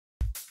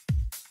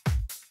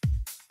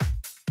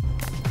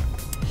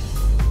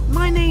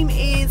name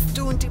is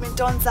Dawn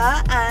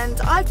DeMendonca,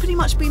 and I've pretty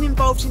much been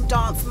involved in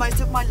dance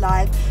most of my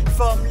life,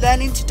 from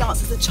learning to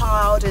dance as a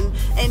child and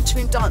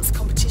entering dance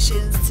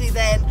competitions to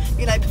then,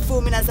 you know,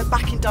 performing as a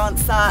backing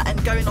dancer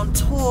and going on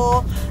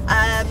tour,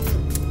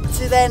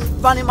 to then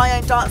running my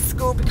own dance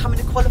school, becoming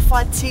a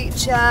qualified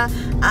teacher,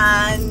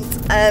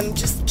 and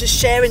just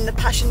sharing the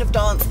passion of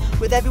dance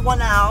with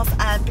everyone else,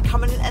 and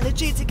becoming an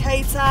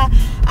adjudicator,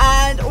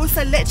 and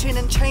also lecturing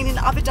and training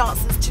other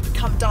dancers to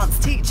become dance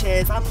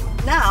teachers. I'm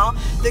now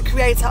the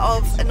creator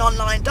of an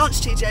online dance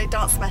studio,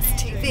 DanceMass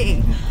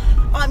TV.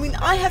 I mean,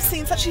 I have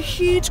seen such a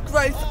huge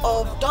growth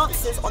of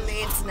dancers on the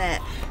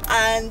internet,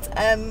 and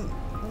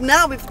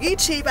now with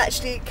YouTube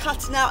actually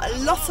cutting out a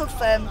lot of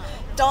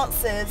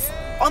dancers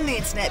on the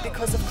internet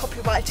because of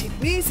copyrighted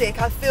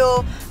music, I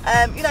feel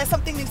you know,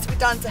 something needs to be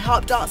done to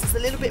help dancers a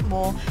little bit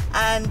more,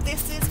 and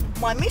this is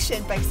my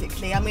mission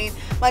basically. I mean,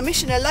 my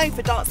mission alone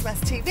for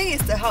DanceMass TV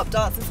is to help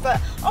dancers, but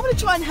I want to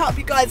try and help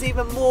you guys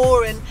even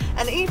more, and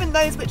even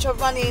those which are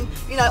running,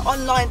 you know,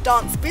 online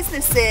dance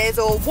businesses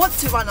or want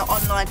to run an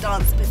online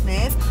dance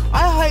business.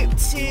 I hope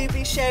to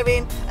be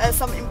sharing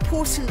some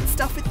important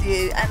stuff with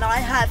you, and I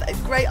have a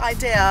great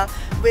idea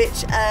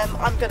which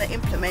I'm going to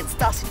implement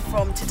starting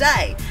from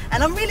today,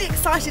 and I'm really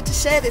excited to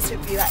share this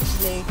with you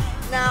actually.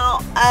 Now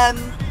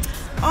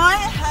I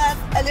have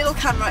a little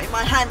camera in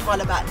my hand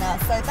while about now,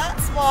 so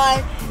that's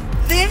why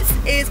this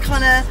is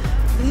kind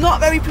of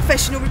not very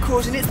professional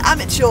recording. It's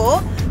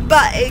amateur,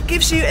 but it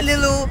gives you a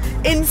little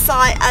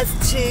insight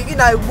as to, you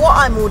know, what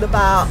I'm all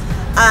about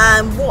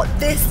and what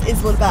this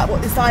is all about,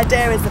 what this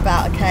idea is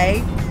about,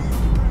 okay?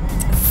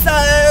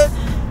 So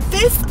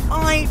this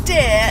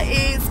idea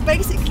is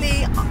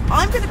basically,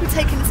 I'm going to be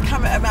taking this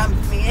camera around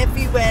with me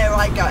everywhere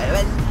I go,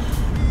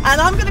 and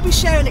I'm going to be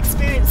sharing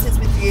experiences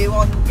with you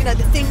on, you know,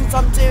 the things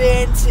I'm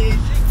doing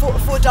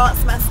for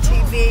DanceMass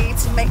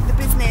TV to make the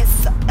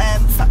business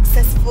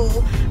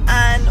successful,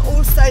 and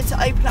also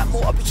to open up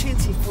more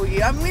opportunity for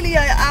you. I'm really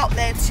out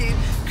there to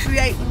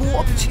create more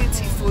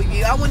opportunity for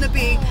you. I want to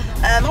be,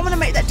 I want to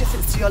make that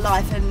difference to your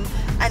life, and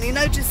you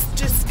know,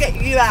 just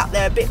get you out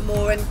there a bit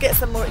more and get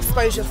some more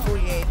exposure for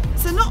you.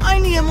 So not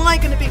only am I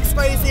going to be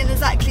exposing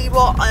exactly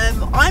what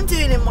I'm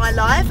doing in my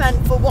life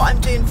and for what I'm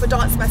doing for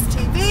DanceMass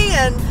TV,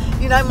 and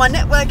you know, my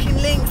networking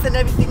links and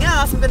everything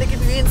else, I'm going to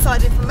give you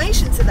inside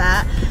information to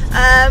that,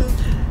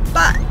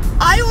 but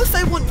I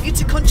also want you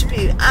to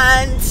contribute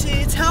and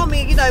to tell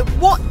me, you know,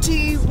 what do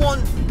you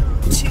want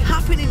to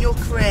happen in your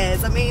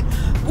careers? I mean,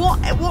 what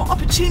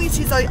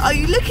opportunities are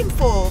you looking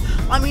for?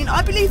 I mean,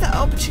 I believe that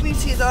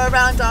opportunities are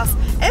around us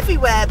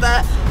everywhere,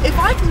 but if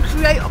I can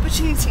create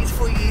opportunities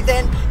for you,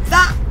 then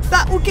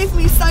that will give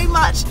me so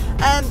much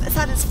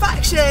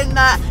satisfaction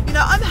that, you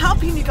know, I'm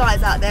helping you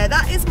guys out there.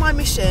 That is my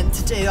mission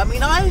to do. I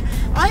mean, I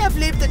have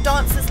lived a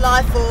dancer's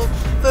life for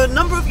a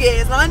number of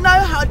years, and I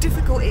know how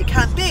difficult it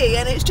can be,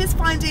 and it's just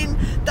finding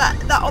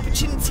that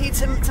opportunity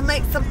to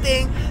make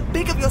something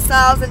big of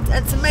yourselves,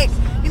 and to make,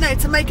 you know,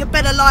 to make a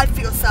better life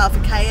for yourself,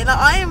 okay? And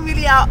I am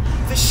really out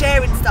for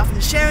sharing stuff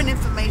and sharing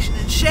information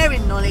and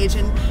sharing knowledge,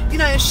 and, you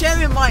know,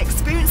 sharing my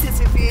experiences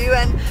with you,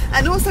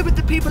 and also with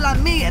the people I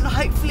meet, and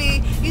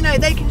hopefully, you know,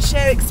 they can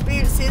share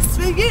experiences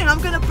through you, and I'm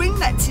going to bring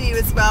that to you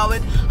as well,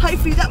 and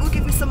hopefully that will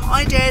give you some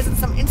ideas and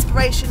some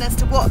inspiration as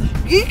to what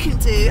you can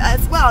do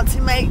as well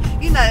to make,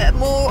 you know,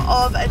 more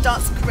of a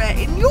dance career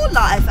in your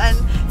life, and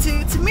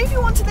to move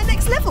you on to the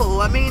next level.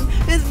 I mean,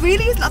 there's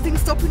really nothing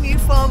stopping you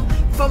from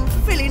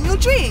fulfilling your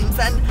dreams,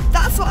 and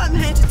that's what I'm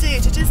here to do,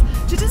 to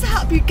just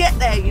help you get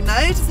there, you know,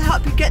 just to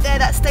help you get there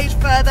that stage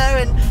further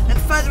and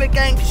further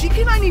again, because you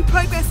can only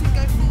progress and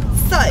go forward.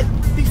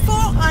 So before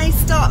I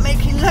start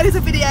making loads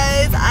of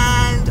videos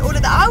and all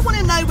of that, I want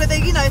to know whether,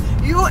 you know,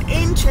 you're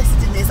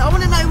interested in this. I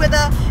want to know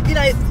whether, you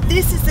know,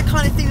 this is the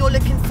kind of thing you're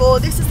looking for,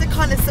 this is the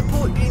kind of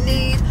support you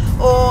need,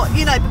 or,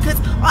 you know, because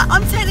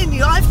I'm telling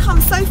you, I've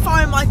come so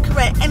far in my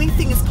career,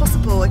 anything is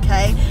possible,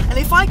 okay? And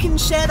if I can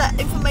share that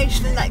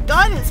information and that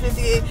guidance with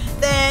you,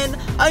 then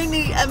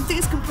only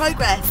things can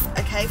progress,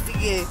 okay, for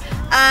you.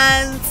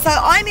 And so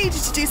I need you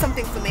to do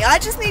something for me. I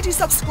just need you to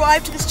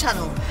subscribe to this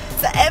channel,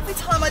 so every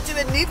time I do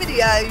a new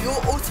video,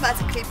 you'll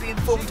automatically be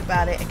informed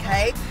about it,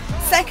 okay?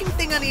 Second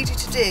thing I need you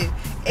to do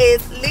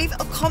is leave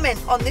a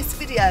comment on this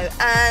video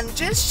and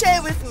just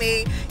share with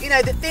me, you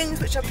know, the things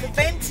which are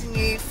preventing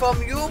you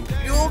from your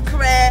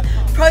career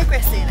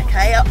progressing,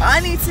 okay?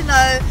 I need to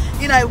know,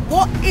 you know,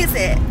 what is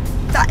it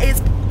that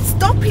is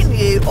stopping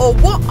you, or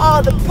what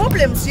are the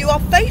problems you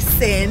are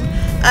facing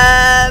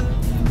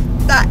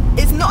that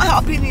is not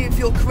helping you with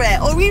your career,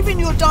 or even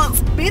your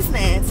dance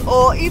business,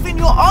 or even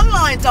your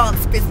online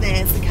dance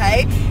business,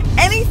 okay?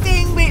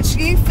 Anything which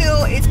you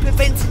feel is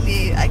preventing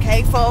you,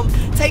 okay, from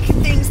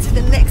taking things to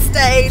the next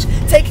stage,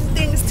 taking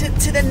things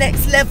to the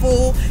next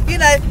level, you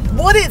know,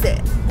 what is it?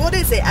 What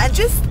is it? And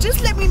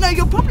just let me know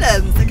your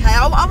problems, okay?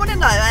 I want to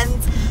know.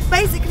 And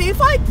basically, if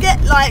I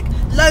get like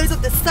loads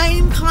of the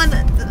same kind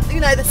of, you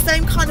know, the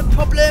same kind of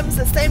problems,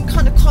 the same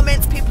kind of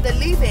comments people are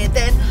leaving,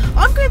 then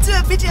I'm going to do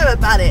a video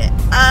about it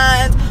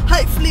and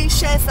hopefully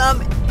share some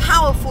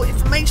powerful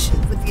information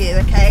with you,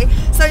 okay?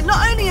 So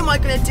not only am I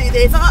going to do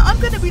this, I'm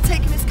going to be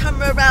taking this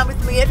camera around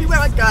with me everywhere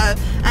I go,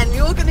 and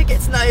you're going to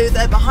get to know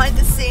the behind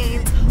the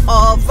scenes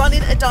of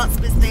running a dance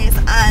business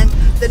and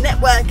the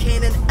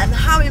networking and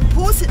how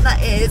important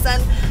that is,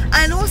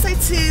 and also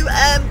to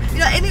you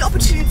know, any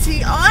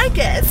opportunity I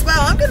get as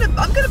well, I'm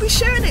gonna be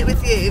sharing it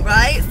with you,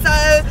 right?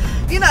 So,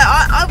 you know,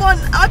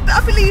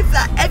 I believe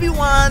that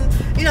everyone,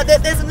 you know,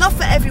 there's enough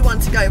for everyone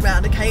to go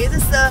around, okay?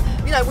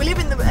 You know, we live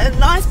in a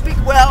nice big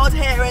world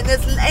here, and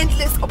there's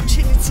endless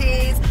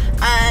opportunities,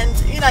 and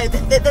you know,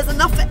 there's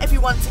enough for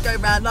everyone to go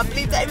around. And I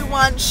believe that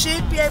everyone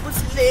should be able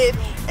to live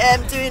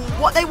doing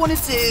what they want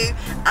to do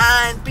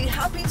and be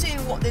happy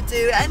doing what they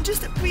do, and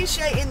just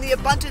appreciating the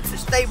abundance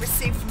which they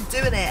receive from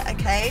doing it,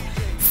 okay?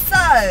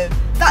 So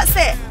that's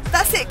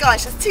it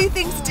guys. Just two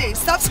things to do: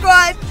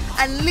 subscribe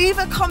and leave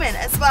a comment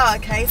as well,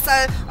 okay? So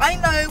I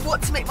know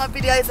what to make my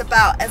videos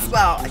about as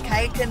well,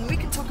 okay? We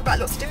can talk about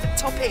lots of different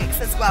topics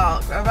as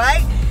well, all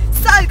right?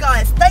 So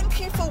guys, thank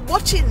you for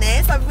watching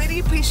this. I really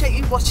appreciate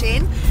you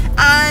watching,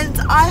 and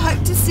I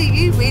hope to see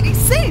you really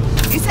soon.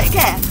 You take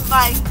care.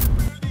 Bye.